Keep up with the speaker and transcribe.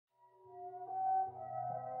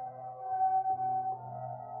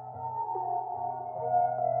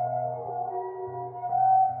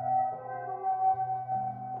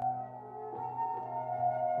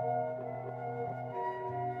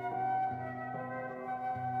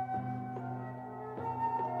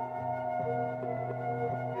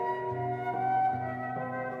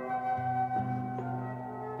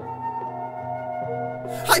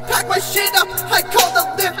I packed my shit up, I called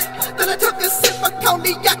a lift. Then I took a sip of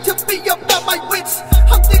cognac to be about my wits.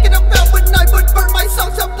 I'm thinking about when I would burn my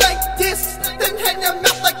songs up like this, then hand them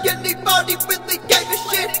out like anybody really gave a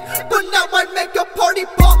shit. But now I make a party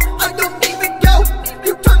ball, I don't even go.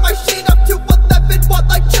 You turn my shit up to 11 while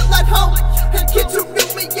I chill at home. And kids who knew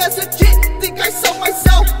me as a kid think I sold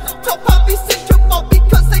myself. Tell Poppy syndrome all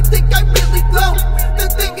because they think I really glow. The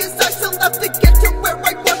thing is I still have to get to where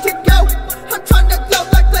I want to go. I'm trying to glow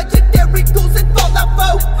like legendary ghouls in Fallout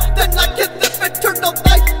 4. Then I can live eternal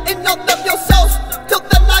life in all of your souls. Till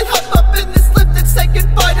then I hop up in this lift and say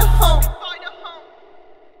goodbye to home.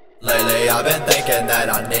 Lately I've been thinking that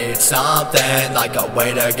I need something, like a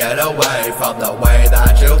way to get away from the way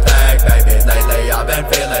that you think, baby. Lately I've been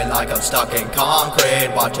feeling like I'm stuck in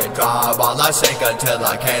concrete, watch it dry while I sink until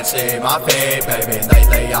I can't see my feet, baby.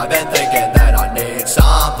 Lately I've been thinking that I need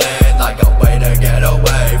something, like a way to get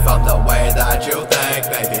away from the way that you think,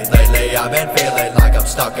 baby. Lately I've been feeling like I'm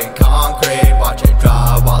stuck in concrete, watch it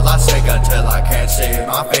dry while I sink until I can't see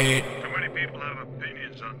my feet. So many people have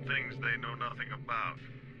opinions on things they know nothing about.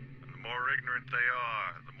 The more ignorant they are,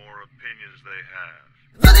 the more opinions they have.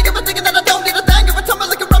 Letting up and thinking that I don't need a thing. If I tumble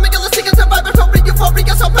like a rummy, you'll seek and survive. For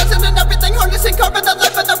euphoria, so present in everything. Harnessing carbon, the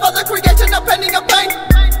life and the other creation, a penny of pain.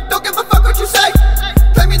 Don't give a fuck what you say.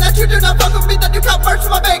 Claiming that you do not fuck with me, that you count first.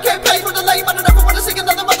 My bank can't pay for the lame. I don't ever wanna see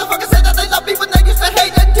another motherfucker say that they love me when they used to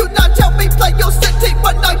hate. And do not tell me play your city,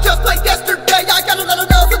 but I just played yesterday. I gotta let them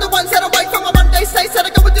know for the ones that away from a Monday say. Said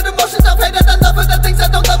I go through the motions of hate and I love for the things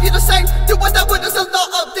that don't love you the same. Do what that would is the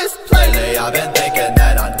law of this place. Lately I've been thinking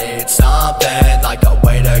that I need something, like a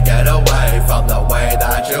way to get away from the way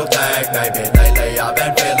that you think, baby. Lately I've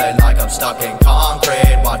been feeling like I'm stuck in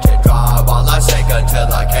concrete, watch it dry while I sink until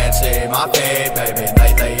I can't see my feet, baby.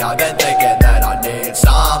 Lately I've been thinking that I need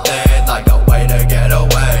something, like a way to get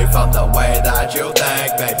away from the way that you think,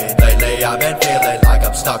 baby. Lately I've been feeling like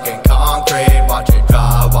I'm stuck in concrete, watch it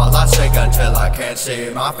dry while I sink until I can't see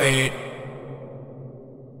my feet.